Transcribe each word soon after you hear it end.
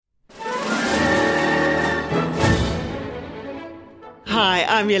Hi,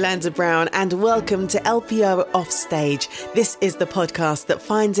 I'm Yolanda Brown and welcome to LPO Offstage. This is the podcast that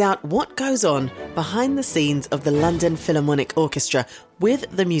finds out what goes on behind the scenes of the London Philharmonic Orchestra with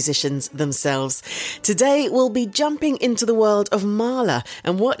the musicians themselves. Today we'll be jumping into the world of Mahler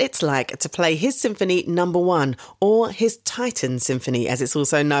and what it's like to play his Symphony No. 1, or his Titan Symphony as it's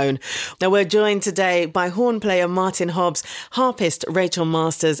also known. Now we're joined today by horn player Martin Hobbs, harpist Rachel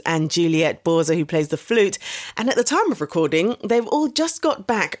Masters and Juliet Bauza, who plays the flute. And at the time of recording, they've all just got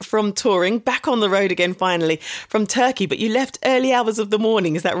back from touring, back on the road again finally, from Turkey, but you left early hours of the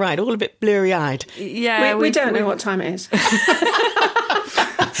morning, is that right? All a bit blurry-eyed. Yeah, we don't know what time it is.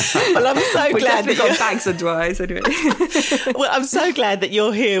 Well, I'm so glad that got bags under our eyes anyway. Well, I'm so glad that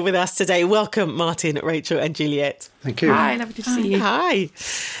you're here with us today. Welcome, Martin, Rachel and Juliet. Thank you. Hi, lovely to see you. Hi.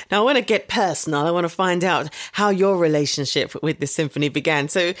 Now, I want to get personal. I want to find out how your relationship with the symphony began.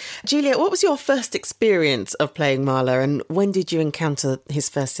 So, Juliet, what was your first experience of playing Mahler and when did you encounter his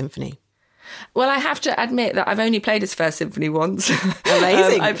first symphony? Well, I have to admit that I've only played his first symphony once.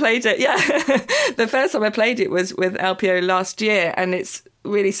 Amazing. I played it, yeah. The first time I played it was with LPO last year, and it's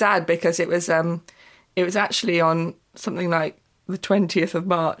really sad because it was actually on something like the 20th of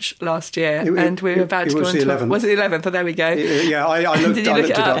March last year, and we were about to go on tour. 11th. Was it the 11th? Oh, there we go. Yeah, I looked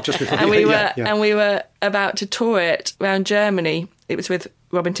it up just before. And we were about to tour it around Germany. It was with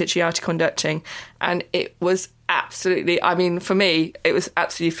Robin Ticciati conducting, and it was absolutely, I mean, for me, it was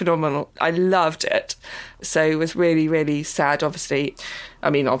absolutely phenomenal. I loved it. So it was really, really sad, obviously. I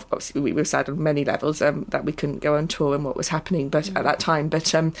mean, obviously we were sad on many levels that we couldn't go on tour and what was happening at that time.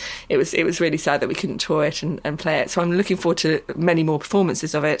 But it was really sad that we couldn't tour it and play it. So I'm looking forward to many more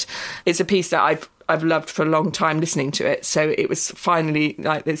performances of it. It's a piece that I've loved for a long time, listening to it. So it was finally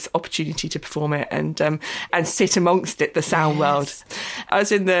like this opportunity to perform it and sit amongst it, the sound world. I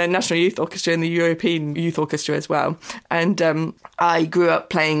was in the National Youth Orchestra and the European Youth Orchestra as well. And I grew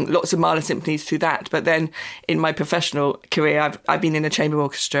up playing lots of Mahler symphonies through that. But then in my professional career, I've been in a chamber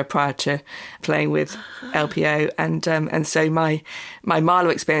orchestra prior to playing with LPO. And so my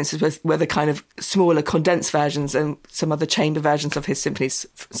Mahler experiences were the kind of smaller condensed versions and some other chamber versions of his symphonies,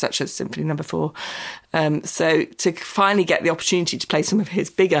 such as Symphony No. 4. So to finally get the opportunity to play some of his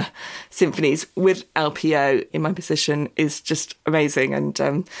bigger symphonies with LPO in my position is just amazing,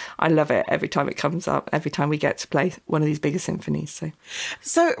 and I love it every time it comes up, every time we get to play one of these bigger symphonies.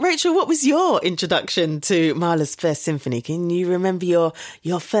 So Rachel, what was your introduction to Mahler's first symphony? Can you remember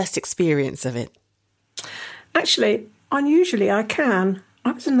your first experience of it? Actually, unusually I can.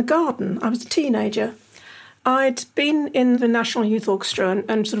 I was in the garden. I was a teenager. I'd been in the National Youth Orchestra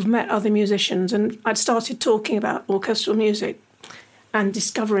and sort of met other musicians, and I'd started talking about orchestral music and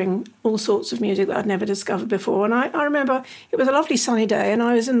discovering all sorts of music that I'd never discovered before. And I remember it was a lovely sunny day and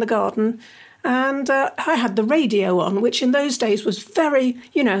I was in the garden and I had the radio on, which in those days was very,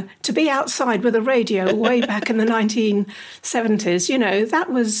 to be outside with a radio way back in the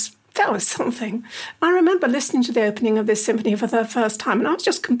 1970s, that was something. I remember listening to the opening of this symphony for the first time, and I was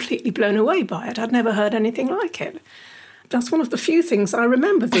just completely blown away by it. I'd never heard anything like it. That's one of the few things I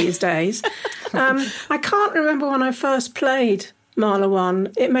remember these days. I can't remember when I first played Mahler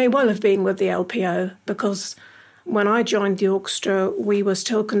 1. It may well have been with the LPO, because when I joined the orchestra, we were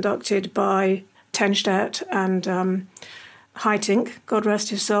still conducted by Tenstedt and Haitink, God rest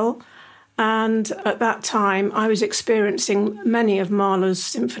his soul. And at that time, I was experiencing many of Mahler's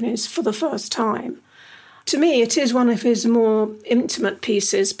symphonies for the first time. To me, it is one of his more intimate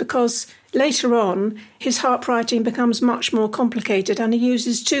pieces because later on, his harp writing becomes much more complicated and he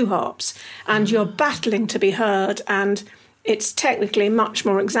uses two harps and you're battling to be heard and it's technically much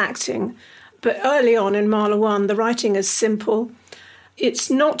more exacting. But early on in Mahler 1, the writing is simple.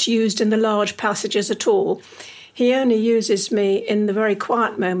 It's not used in the large passages at all. He only uses me in the very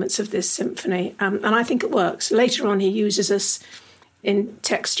quiet moments of this symphony, and I think it works. Later on, he uses us in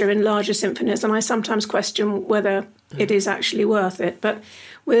texture in larger symphonies, and I sometimes question whether it is actually worth it. But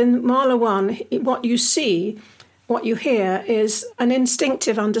with Mahler 1, what you hear is an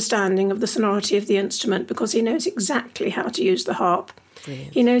instinctive understanding of the sonority of the instrument because he knows exactly how to use the harp.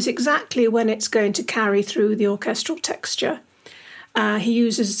 Brilliant. He knows exactly when it's going to carry through the orchestral texture. He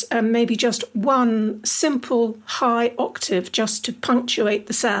uses maybe just one simple high octave just to punctuate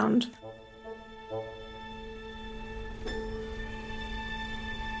the sound.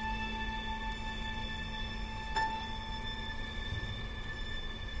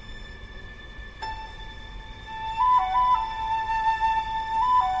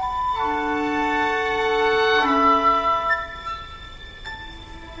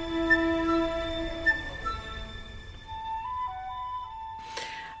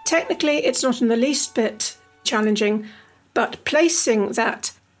 Technically, it's not in the least bit challenging, But placing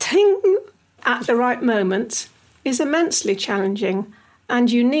that ting at the right moment is immensely challenging.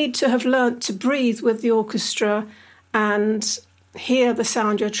 And you need to have learnt to breathe with the orchestra and hear the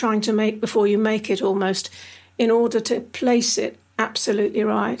sound you're trying to make before you make it almost, in order to place it absolutely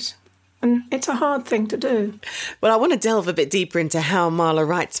right. And it's a hard thing to do. Well, I want to delve a bit deeper into how Mahler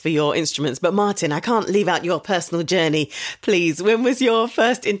writes for your instruments. But Martin, I can't leave out your personal journey. Please, when was your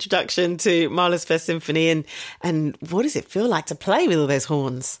first introduction to Mahler's First Symphony, and what does it feel like to play with all those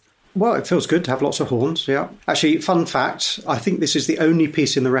horns? Well, it feels good to have lots of horns, yeah. Actually, fun fact, I think this is the only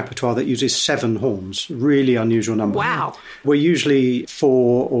piece in the repertoire that uses 7 horns. Really unusual number. Wow. We're usually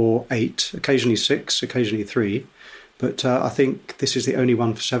 4 or 8, occasionally 6, occasionally 3. But I think this is the only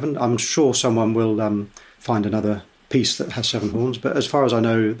one for 7. I'm sure someone will find another piece that has 7 horns. But as far as I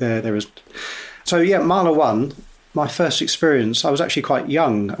know, there isn't. So, yeah, Mahler 1, my first experience, I was actually quite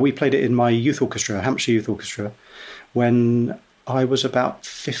young. We played it in my youth orchestra, Hampshire Youth Orchestra, when I was about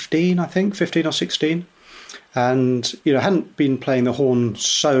 15, I think, 15 or 16. And, I hadn't been playing the horn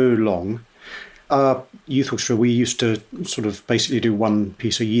so long. Our youth orchestra, we used to sort of basically do one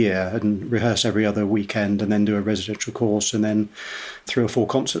piece a year and rehearse every other weekend and then do a residential course and then 3 or 4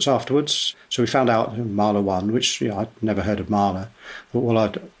 concerts afterwards. So we found out Mahler 1, which I'd never heard of Mahler. Thought, well,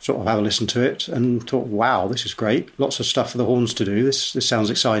 I'd sort of have a listen to it and thought, wow, this is great. Lots of stuff for the horns to do. This sounds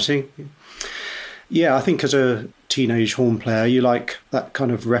exciting. Yeah, I think as a teenage horn player, you like that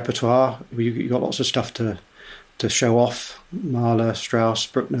kind of repertoire. You got lots of stuff to show off. Mahler, Strauss,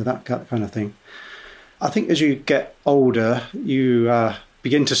 Bruckner, that kind of thing. I think as you get older, you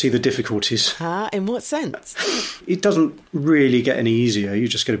begin to see the difficulties. In what sense? It doesn't really get any easier. You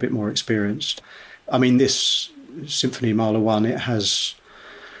just get a bit more experienced. I mean, this Symphony Mahler 1, it has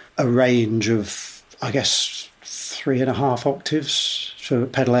a range of, I guess, 3.5 octaves for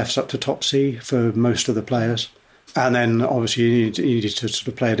pedal Fs up to top C for most of the players. And then, obviously, you need to sort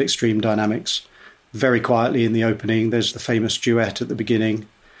of play at extreme dynamics. Very quietly in the opening, there's the famous duet at the beginning,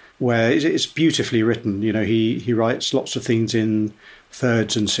 where it's beautifully written. He writes lots of things in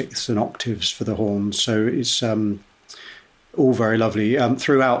thirds and sixths and octaves for the horns. So it's all very lovely.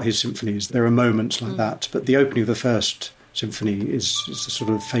 Throughout his symphonies, there are moments like that. But the opening of the first symphony is the sort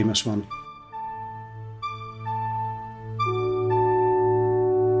of famous one.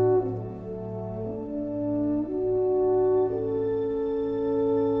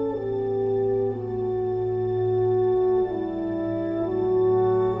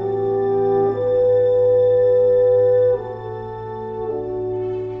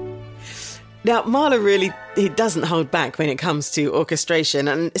 Now, Mahler really, he doesn't hold back when it comes to orchestration,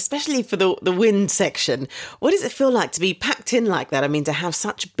 and especially for the wind section. What does it feel like to be packed in like that? I mean, to have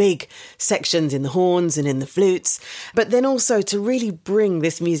such big sections in the horns and in the flutes, but then also to really bring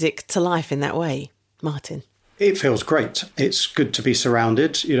this music to life in that way. Martin? It feels great. It's good to be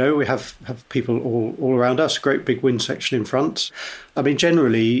surrounded. We have people all around us, great big wind section in front. I mean,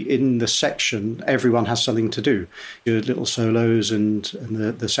 generally in the section, everyone has something to do. Your little solos and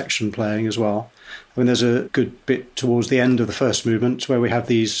the section playing as well. I mean, there's a good bit towards the end of the first movement where we have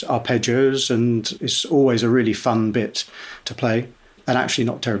these arpeggios, and it's always a really fun bit to play. And actually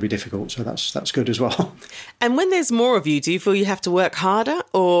not terribly difficult, so that's good as well. And when there's more of you, do you feel you have to work harder,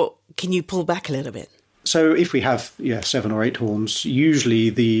 or can you pull back a little bit? So if we have 7 or 8 horns, usually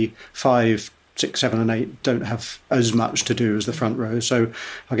the 5, 6, 7 and 8 don't have as much to do as the front row. So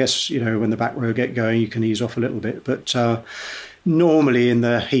I guess, when the back row get going, you can ease off a little bit. But normally in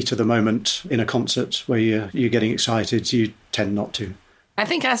the heat of the moment in a concert where you're getting excited, you tend not to. I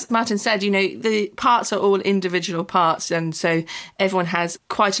think, as Martin said, the parts are all individual parts, and so everyone has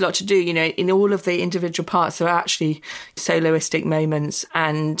quite a lot to do. In all of the individual parts, there are actually soloistic moments,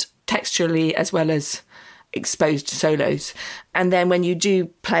 and texturally as well as exposed solos. And then when you do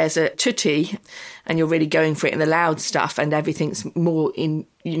play as a tutti and you're really going for it in the loud stuff and everything's more in,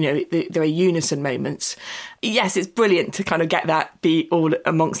 there are unison moments. Yes, it's brilliant to kind of get that be all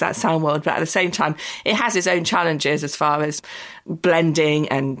amongst that sound world, but at the same time, it has its own challenges as far as blending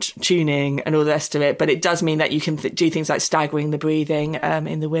and tuning and all the rest of it. But it does mean that you can do things like staggering the breathing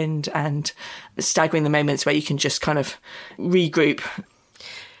in the wind and staggering the moments where you can just kind of regroup.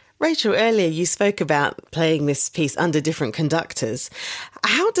 Rachel, earlier you spoke about playing this piece under different conductors.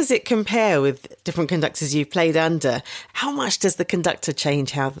 How does it compare with different conductors you've played under? How much does the conductor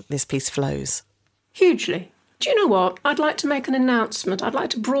change how this piece flows? Hugely. Do you know what? I'd like to make an announcement. I'd like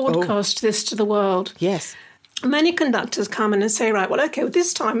to broadcast this to the world. Yes. Many conductors come in and say, right, well, OK, well,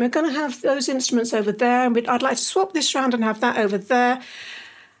 this time we're going to have those instruments over there, and I'd like to swap this round and have that over there.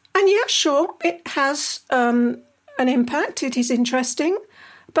 And yeah, sure, it has an impact. It is interesting.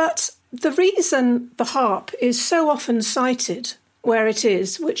 But the reason the harp is so often cited where it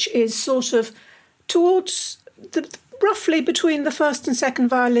is, which is sort of towards roughly between the first and second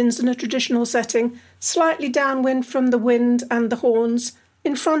violins in a traditional setting, slightly downwind from the wind and the horns,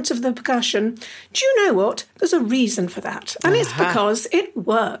 in front of the percussion. Do you know what? There's a reason for that. And it's because it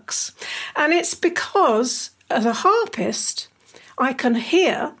works. And it's because, as a harpist, I can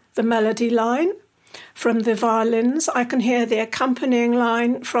hear the melody line from the violins. I can hear the accompanying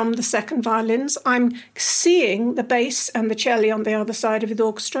line from the second violins. I'm seeing the bass and the cello on the other side of the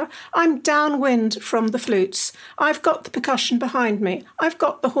orchestra. I'm downwind from the flutes. I've got the percussion behind me. I've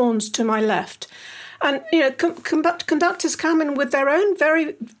got the horns to my left. And, conductors come in with their own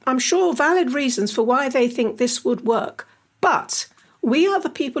very, I'm sure, valid reasons for why they think this would work. But we are the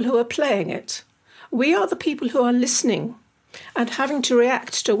people who are playing it. We are the people who are listening and having to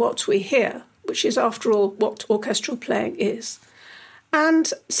react to what we hear, which is, after all, what orchestral playing is.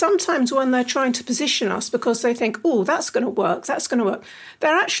 And sometimes when they're trying to position us because they think, oh, that's going to work,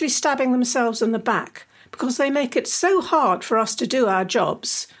 they're actually stabbing themselves in the back because they make it so hard for us to do our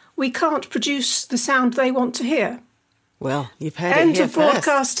jobs. We can't produce the sound they want to hear. Well, you've heard End it here of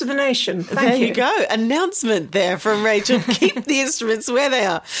broadcast to the nation. Thank There you go. Announcement there from Rachel. Keep the instruments where they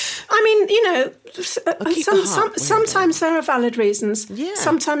are. I mean, sometimes there are valid reasons. Yeah.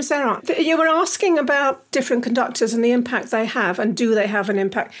 Sometimes there aren't. You were asking about different conductors and the impact they have, and do they have an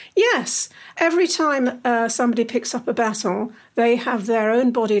impact? Yes. Every time somebody picks up a baton, they have their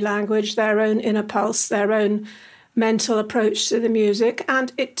own body language, their own inner pulse, their own mental approach to the music,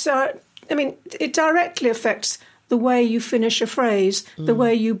 and it directly affects the way you finish a phrase, the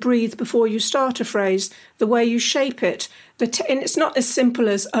way you breathe before you start a phrase, the way you shape it. And it's not as simple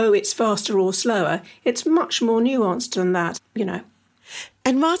as, it's faster or slower. It's much more nuanced than that,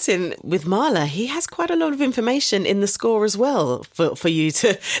 And Martin, with Mahler, he has quite a lot of information in the score as well for you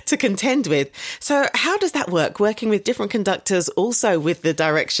to contend with. So how does that work, working with different conductors, also with the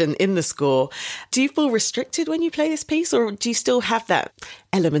direction in the score? Do you feel restricted when you play this piece, or do you still have that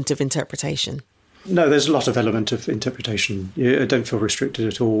element of interpretation? No, there's a lot of element of interpretation. I don't feel restricted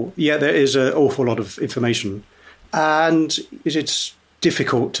at all. Yeah, there is an awful lot of information. And it's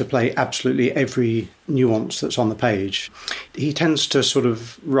difficult to play absolutely every nuance that's on the page. He tends to sort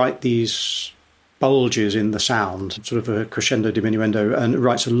of write these bulges in the sound, sort of a crescendo, diminuendo, and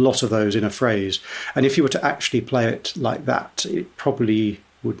writes a lot of those in a phrase. And if you were to actually play it like that, it probably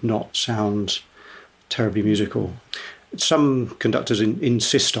would not sound terribly musical. Some conductors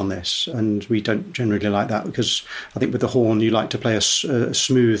insist on this, and we don't generally like that, because I think with the horn you like to play a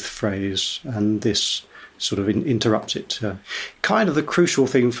smooth phrase, and this sort of interrupts it. Kind of the crucial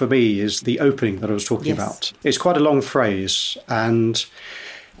thing for me is the opening that I was talking about. It's quite a long phrase, and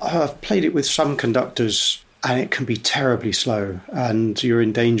I've played it with some conductors and it can be terribly slow, and you're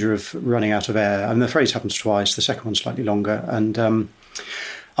in danger of running out of air. And the phrase happens twice, the second one's slightly longer, and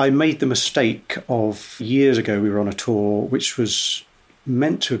I made the mistake of, years ago we were on a tour which was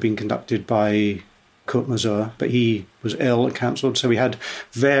meant to have been conducted by Kurt Masur, but he was ill and cancelled, so we had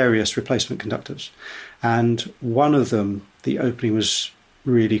various replacement conductors. And one of them, the opening was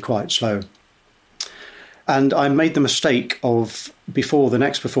really quite slow. And I made the mistake of, before the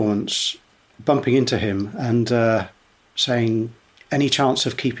next performance, bumping into him and saying, any chance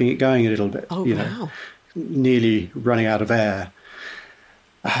of keeping it going a little bit? Wow. Nearly running out of air.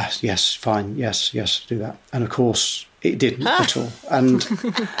 Yes, fine, yes, do that. And of course, it didn't at all. And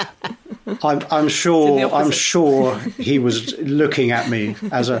I'm sure he was looking at me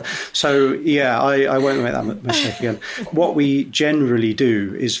as a. So yeah, I won't make that mistake again. What we generally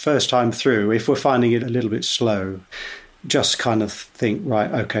do is, first time through, if we're finding it a little bit slow, just kind of think,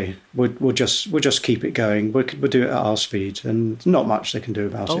 right, okay, we'll just keep it going. We'll do it at our speed, and not much they can do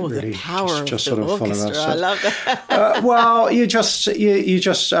about it. Really, the power just of sort the of follow orchestra. us. I love that. Well, you just when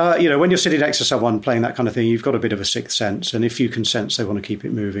you're sitting next to someone playing that kind of thing, you've got a bit of a sixth sense, and if you can sense they want to keep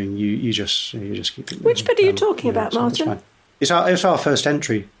it moving, you just keep it moving. Which bit are you talking about, Martin? It's our first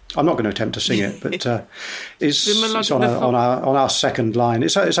entry. I'm not going to attempt to sing it, but it's on our second line.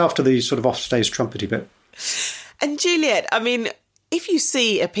 It's after the sort of offstage trumpety bit. And Juliet, I mean, if you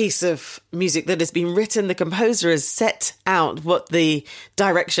see a piece of music that has been written, the composer has set out what the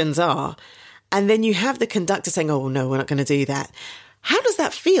directions are, and then you have the conductor saying, oh, no, we're not going to do that. How does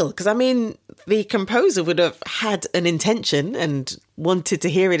that feel? Because, I mean, the composer would have had an intention and wanted to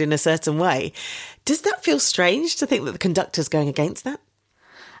hear it in a certain way. Does that feel strange to think that the conductor's going against that?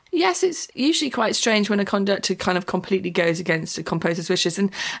 Yes, it's usually quite strange when a conductor kind of completely goes against a composer's wishes. And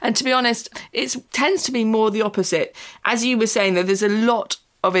to be honest, it tends to be more the opposite. As you were saying, though, there's a lot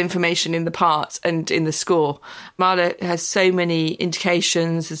of information in the parts and in the score. Mahler has so many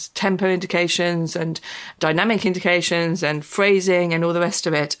indications, there's tempo indications and dynamic indications and phrasing and all the rest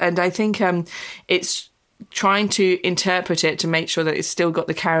of it. And I think it's trying to interpret it to make sure that it's still got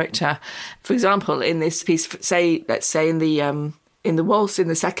the character. For example, in this piece, let's say in the waltz, in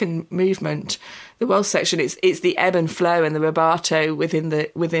the second movement, the waltz section, it's the ebb and flow and the rubato within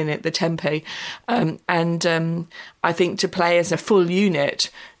it, the tempo, and I think to play as a full unit,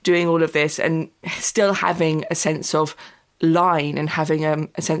 doing all of this and still having a sense of line and having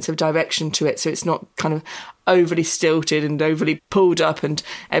a sense of direction to it, so it's not kind of overly stilted and overly pulled up and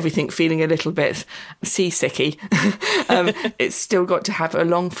everything feeling a little bit seasicky. It's still got to have a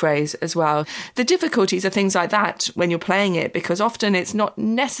long phrase as well. The difficulties are things like that when you're playing it, because often it's not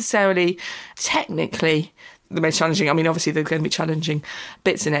necessarily technically the most challenging. I mean, obviously there's going to be challenging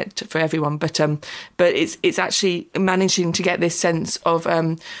bits in it for everyone, but it's actually managing to get this sense of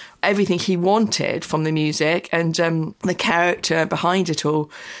everything he wanted from the music and the character behind it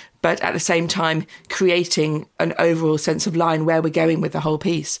all, but at the same time creating an overall sense of line where we're going with the whole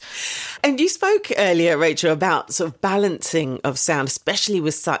piece. And you spoke earlier, Rachel, about sort of balancing of sound, especially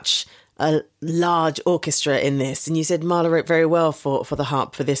with such a large orchestra in this. And you said Mahler wrote very well for the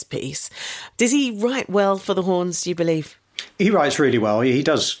harp for this piece. Does he write well for the horns, do you believe? He writes really well. He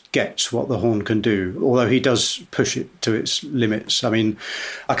does get what the horn can do, although he does push it to its limits. I mean,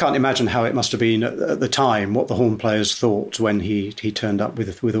 I can't imagine how it must have been at the time, what the horn players thought when he turned up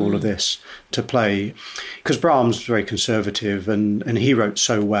with all of this to play. Because Brahms was very conservative and he wrote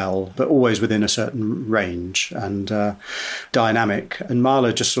so well, but always within a certain range and dynamic. And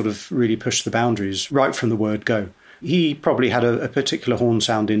Mahler just sort of really pushed the boundaries right from the word go. He probably had a particular horn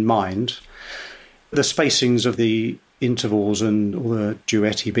sound in mind. The spacings of the intervals and all the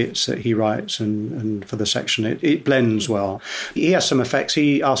duetty bits that he writes and for the section, it blends well. He has some effects.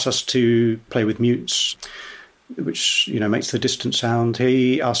 He asks us to play with mutes, which, makes the distant sound.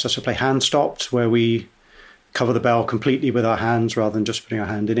 He asks us to play hand-stopped, where we cover the bell completely with our hands rather than just putting our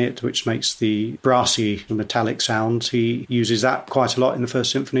hand in it, which makes the brassy metallic sound. He uses that quite a lot in the First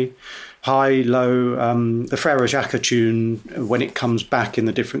Symphony. High, low, the Frère Jacques tune, when it comes back in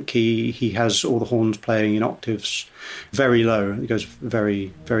the different key, he has all the horns playing in octaves. Very low. It goes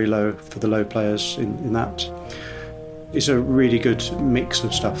very, very low for the low players in that. It's a really good mix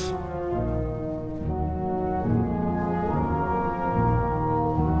of stuff.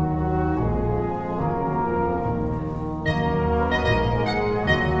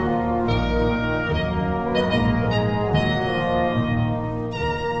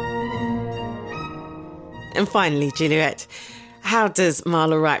 And finally, Juliet, how does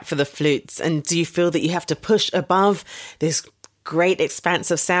Mahler write for the flutes? And do you feel that you have to push above this great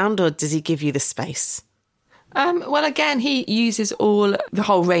expanse of sound, or does he give you the space? Well, again, he uses the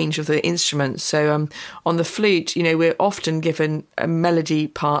whole range of the instruments. So on the flute, we're often given a melody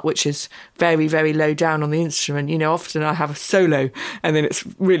part which is very, very low down on the instrument. Often I have a solo and then it's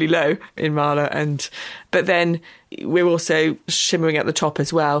really low in Mahler. But then we're also shimmering at the top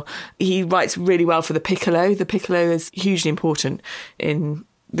as well. He writes really well for the piccolo. The piccolo is hugely important in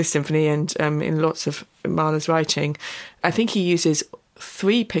this symphony and in lots of Mahler's writing. I think he uses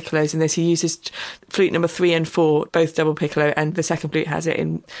 3 piccolos in this. He uses flute number 3 and 4, both double piccolo, and the second flute has it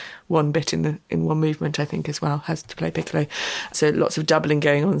in one bit in one movement, I think, as well, has to play piccolo. So lots of doubling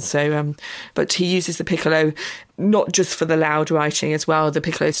going on. So, but he uses the piccolo not just for the loud writing as well. The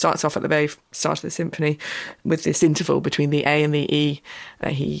piccolo starts off at the very start of the symphony with this interval between the A and the E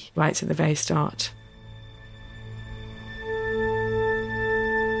that he writes at the very start.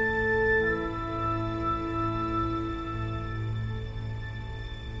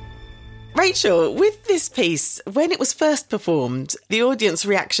 Rachel, with this piece, when it was first performed, the audience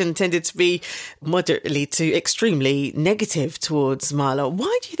reaction tended to be moderately to extremely negative towards Mahler.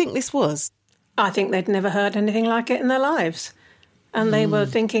 Why do you think this was? I think they'd never heard anything like it in their lives. And they were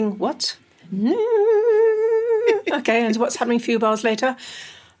thinking, what? Okay, and what's happening a few bars later?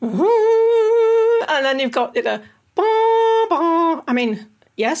 And then you've got the I mean,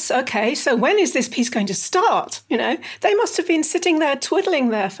 yes, okay, so when is this piece going to start? They must have been sitting there twiddling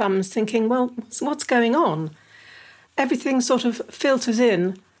their thumbs thinking, well, what's going on? Everything sort of filters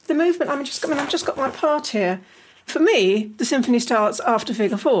in. The movement, I've just got my part here. For me, the symphony starts after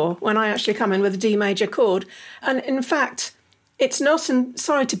figure 4, when I actually come in with a D major chord. And in fact, it's not, and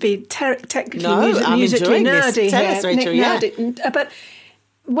sorry to be technically musically nerdy Tell here. us, Rachel, nerdy, but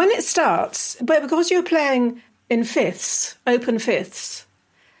when it starts, but because you're playing in fifths, open fifths,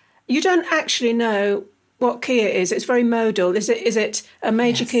 you don't actually know what key it is. It's very modal. Is it a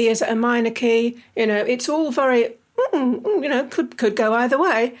major key? Is it a minor key? It's all very could go either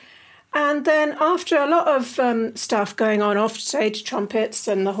way. And then after a lot of stuff going on off stage, trumpets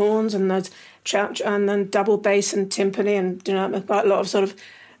and the horns and and then double bass and timpani and quite a lot of sort of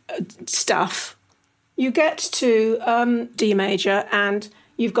stuff, you get to D major and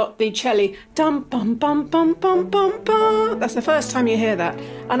you've got the cello, dum bum bum bum bum bum bum. That's the first time you hear that.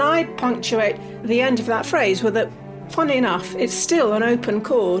 And I punctuate the end of that phrase with a, funny enough, it's still an open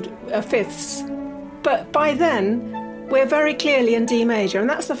chord, fifths. But by then, we're very clearly in D major, and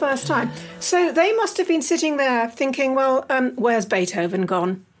that's the first time. So they must have been sitting there thinking, well, where's Beethoven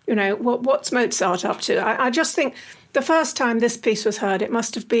gone? What's Mozart up to? I just think the first time this piece was heard, it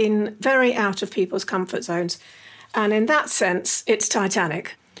must have been very out of people's comfort zones. And in that sense, it's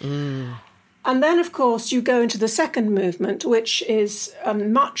Titanic. Mm. And then, of course, you go into the second movement, which is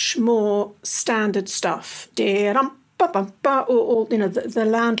much more standard stuff. Or the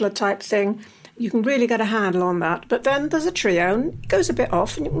Landler type thing. You can really get a handle on that. But then there's a trio, and it goes a bit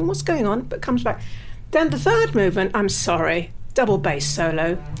off, and what's going on? But comes back. Then the third movement, I'm sorry, double bass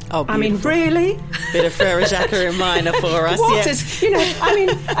solo. Oh, beautiful. I mean, really? Bit of Frere Jacques in minor for us. What is, and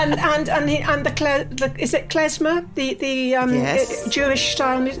the is it klezmer? The yes. Jewish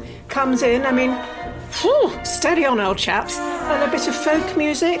style music comes in. I mean, steady on, old chaps. And a bit of folk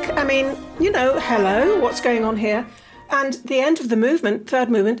music. I mean, hello, what's going on here? And the end of the movement, third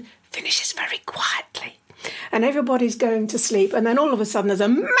movement, finishes very quietly. And everybody's going to sleep. And then all of a sudden there's a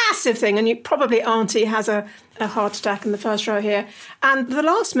massive thing. And probably Auntie has a heart attack in the first row here. And the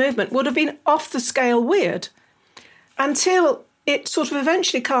last movement would have been off the scale weird until it sort of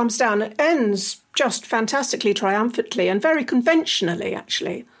eventually calms down. It ends just fantastically triumphantly and very conventionally,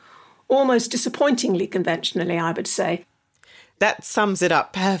 actually. Almost disappointingly conventionally, I would say. That sums it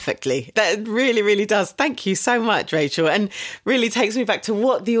up perfectly. That really, really does. Thank you so much, Rachel. And really takes me back to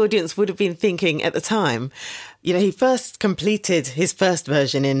what the audience would have been thinking at the time. He first completed his first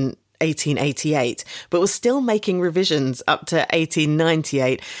version in 1888, but was still making revisions up to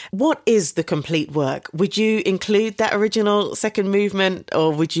 1898. What is the complete work? Would you include that original second movement,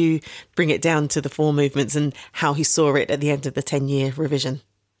 or would you bring it down to the four movements and how he saw it at the end of the 10-year revision?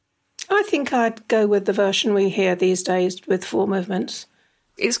 I think I'd go with the version we hear these days with four movements.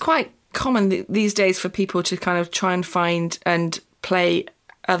 It's quite common these days for people to kind of try and find and play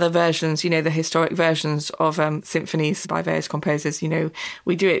other versions, the historic versions of symphonies by various composers.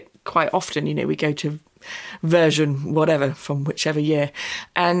 We do it quite often. We go to version whatever from whichever year.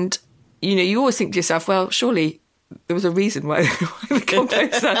 And, you always think to yourself, well, surely there was a reason why the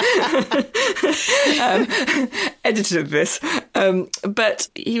composer edited this. But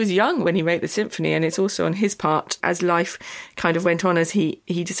he was young when he wrote the symphony, and it's also on his part as life kind of went on, as he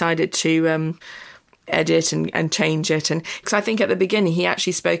decided to edit and change it. And because I think at the beginning he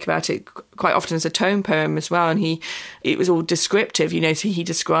actually spoke about it quite often as a tone poem as well, and it was all descriptive, so he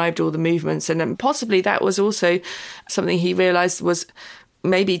described all the movements, and possibly that was also something he realised was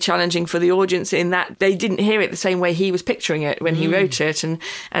maybe challenging for the audience, in that they didn't hear it the same way he was picturing it when he wrote it.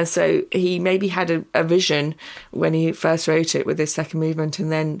 And so he maybe had a vision when he first wrote it with this second movement,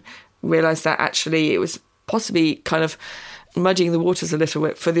 and then realised that actually it was possibly kind of muddying the waters a little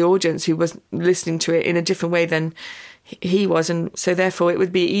bit for the audience, who was listening to it in a different way than he was. And so therefore it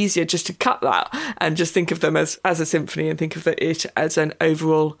would be easier just to cut that and just think of them as a symphony and think of it as an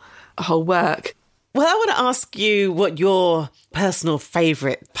overall whole work. Well, I want to ask you what your personal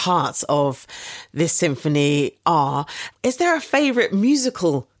favourite parts of this symphony are. Is there a favourite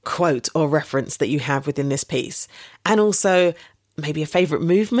musical quote or reference that you have within this piece? And also maybe a favourite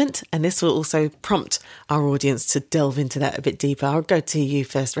movement? And this will also prompt our audience to delve into that a bit deeper. I'll go to you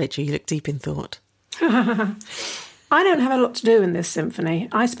first, Rachel. You look deep in thought. I don't have a lot to do in this symphony.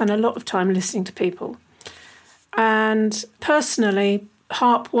 I spend a lot of time listening to people. And personally,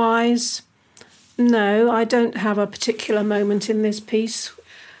 harp-wise, no, I don't have a particular moment in this piece,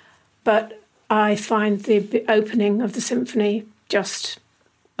 but I find the opening of the symphony just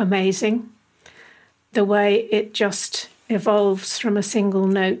amazing. The way it just evolves from a single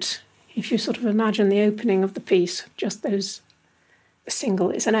note. If you sort of imagine the opening of the piece, just those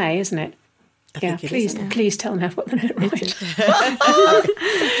single, it's an A, isn't it? Yeah, please tell me I've got the note right.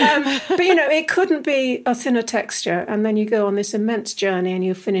 But, it couldn't be a thinner texture. And then you go on this immense journey and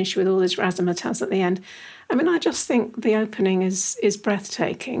you finish with all this razzmatazz at the end. I mean, I just think the opening is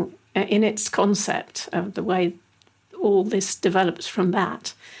breathtaking in its concept of the way all this develops from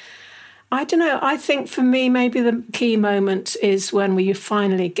that. I don't know. I think for me, maybe the key moment is when we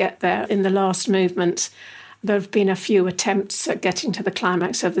finally get there in the last movement. There have been a few attempts at getting to the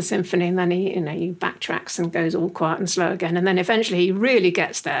climax of the symphony, and then he backtracks and goes all quiet and slow again. And then eventually he really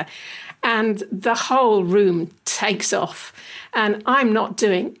gets there. And the whole room takes off. And I'm not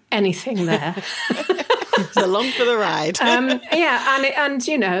doing anything there. So along for the ride.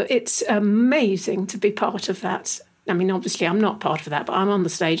 It's amazing to be part of that. I mean, obviously, I'm not part of that, but I'm on the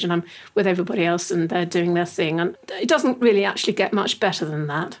stage and I'm with everybody else and they're doing their thing. And it doesn't really actually get much better than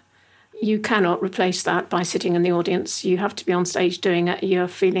that. You cannot replace that by sitting in the audience. You have to be on stage doing it. You're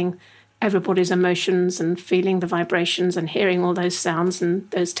feeling everybody's emotions and feeling the vibrations and hearing all those sounds and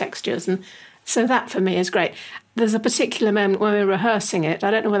those textures. And so that for me is great. There's a particular moment when we're rehearsing it. I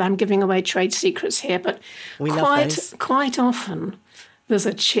don't know whether I'm giving away trade secrets here, but quite often there's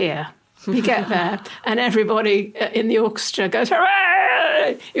a cheer. You get there and everybody in the orchestra goes,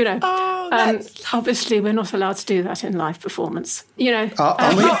 hooray! Obviously we're not allowed to do that in live performance. Are we?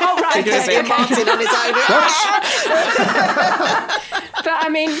 Right. Martin on his own. But I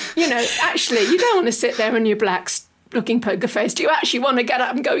mean, actually you don't want to sit there in your blacks looking poker faced. You actually want to get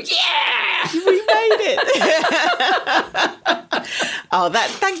up and go, yeah, we made it.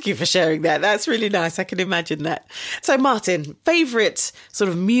 Thank you for sharing that. That's really nice. I can imagine that. So Martin, favourite sort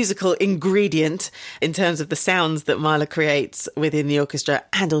of musical ingredient in terms of the sounds that Marla creates within the orchestra,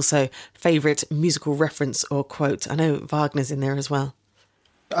 and also favourite musical reference or quote? I know Wagner's in there as well.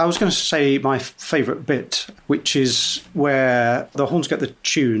 I was going to say my favourite bit, which is where the horns get the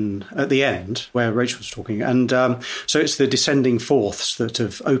tune at the end, where Rachel was talking. And so it's the descending fourths that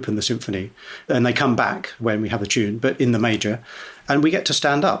have opened the symphony. And they come back when we have the tune, but in the major. And we get to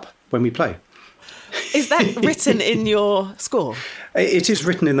stand up when we play. Is that written in your score? It is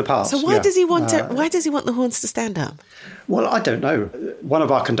written in the parts. So why does he want why does he want the horns to stand up? Well, I don't know. One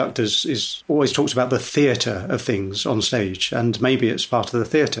of our conductors always talks about the theatre of things on stage, and maybe it's part of the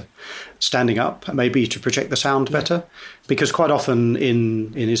theatre. Standing up, maybe to project the sound better, because quite often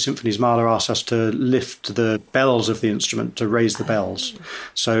in his symphonies, Mahler asks us to lift the bells of the instrument, to raise the bells.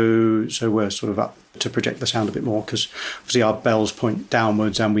 So we're sort of up to project the sound a bit more, because obviously our bells point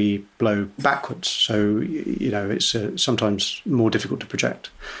downwards and we blow backwards. So, it's sometimes more difficult to project.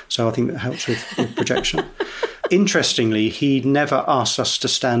 So I think that helps with projection. Interestingly, he never asks us to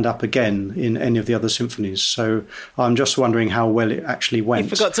stand up again in any of the other symphonies. So I'm just wondering how well it actually went. He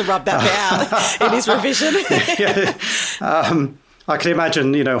forgot to rub that bit out in his revision. I can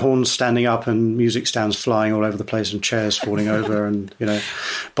imagine, horns standing up and music stands flying all over the place and chairs falling over and,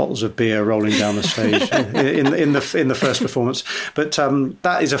 bottles of beer rolling down the stage in the first performance. But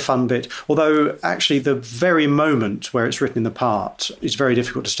that is a fun bit. Although, actually, the very moment where it's written in the part is very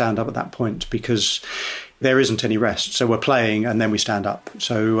difficult to stand up at that point because there isn't any rest. So we're playing and then we stand up.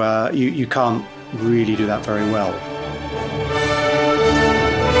 So you can't really do that very well.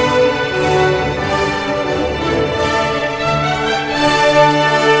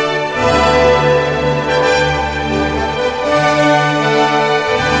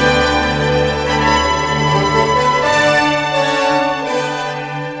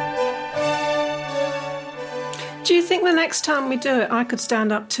 Do you think the next time we do it, I could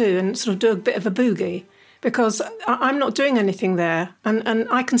stand up too and sort of do a bit of a boogie? Because I'm not doing anything there. And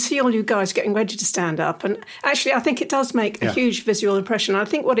I can see all you guys getting ready to stand up. And actually, I think it does make a huge visual impression. I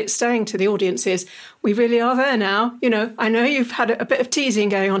think what it's saying to the audience is, we really are there now. I know you've had a bit of teasing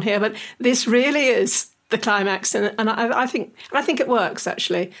going on here, but this really is the climax. And I think it works,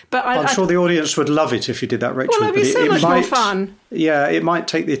 actually. But I'm sure the audience would love it if you did that, Rachel. Well, it'd be so much more fun. Yeah, it might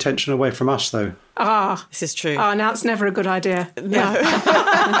take the attention away from us, though. This is true. Now it's never a good idea. No.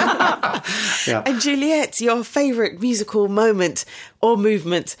 Yeah. And Juliet, your favourite musical moment or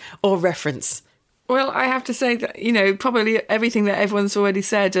movement or reference? Well, I have to say that, probably everything that everyone's already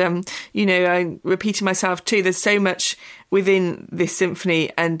said, I'm repeating myself too. There's so much within this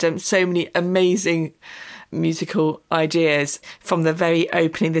symphony and so many amazing musical ideas from the very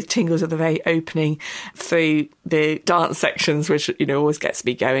opening, the tingles of the very opening, through the dance sections, which, always gets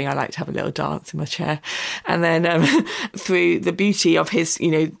me going. I like to have a little dance in my chair. And then through the beauty of his,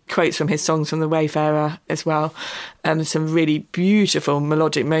 quotes from his songs from The Wayfarer as well. Some really beautiful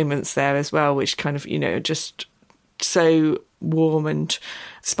melodic moments there as well, which kind of, just so warm and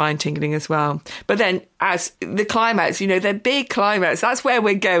spine-tingling as well. But then as the climax, the big climax, that's where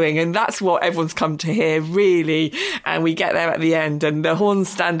we're going, and that's what everyone's come to hear, really. And we get there at the end, and the horns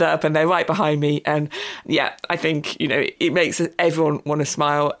stand up, and they're right behind me. And, yeah, I think, it makes everyone want to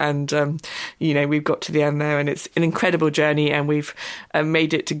smile. And, we've got to the end there, and it's an incredible journey, and we've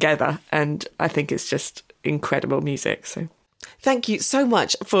made it together. And I think it's just incredible music, so... Thank you so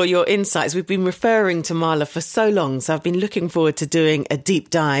much for your insights. We've been referring to Mahler for so long, so I've been looking forward to doing a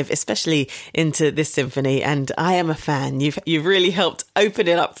deep dive, especially into this symphony. And I am a fan. You've really helped open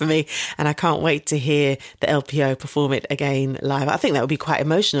it up for me, and I can't wait to hear the LPO perform it again live. I think that would be quite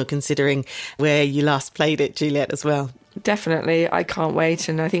emotional considering where you last played it, Juliet, as well. Definitely. I can't wait.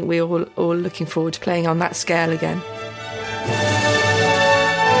 And I think we're all looking forward to playing on that scale again.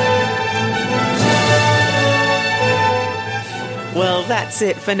 Well, that's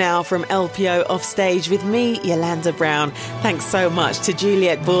it for now from LPO Offstage with me, Yolanda Brown. Thanks so much to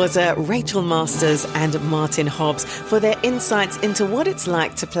Juliet Börse, Rachel Masters and Martin Hobbs for their insights into what it's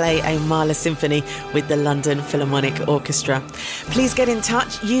like to play a Mahler symphony with the London Philharmonic Orchestra. Please get in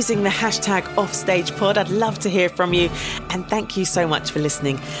touch using the hashtag OffstagePod. I'd love to hear from you. And thank you so much for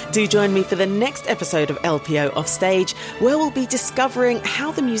listening. Do join me for the next episode of LPO Offstage, where we'll be discovering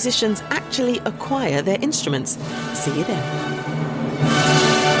how the musicians actually acquire their instruments. See you then.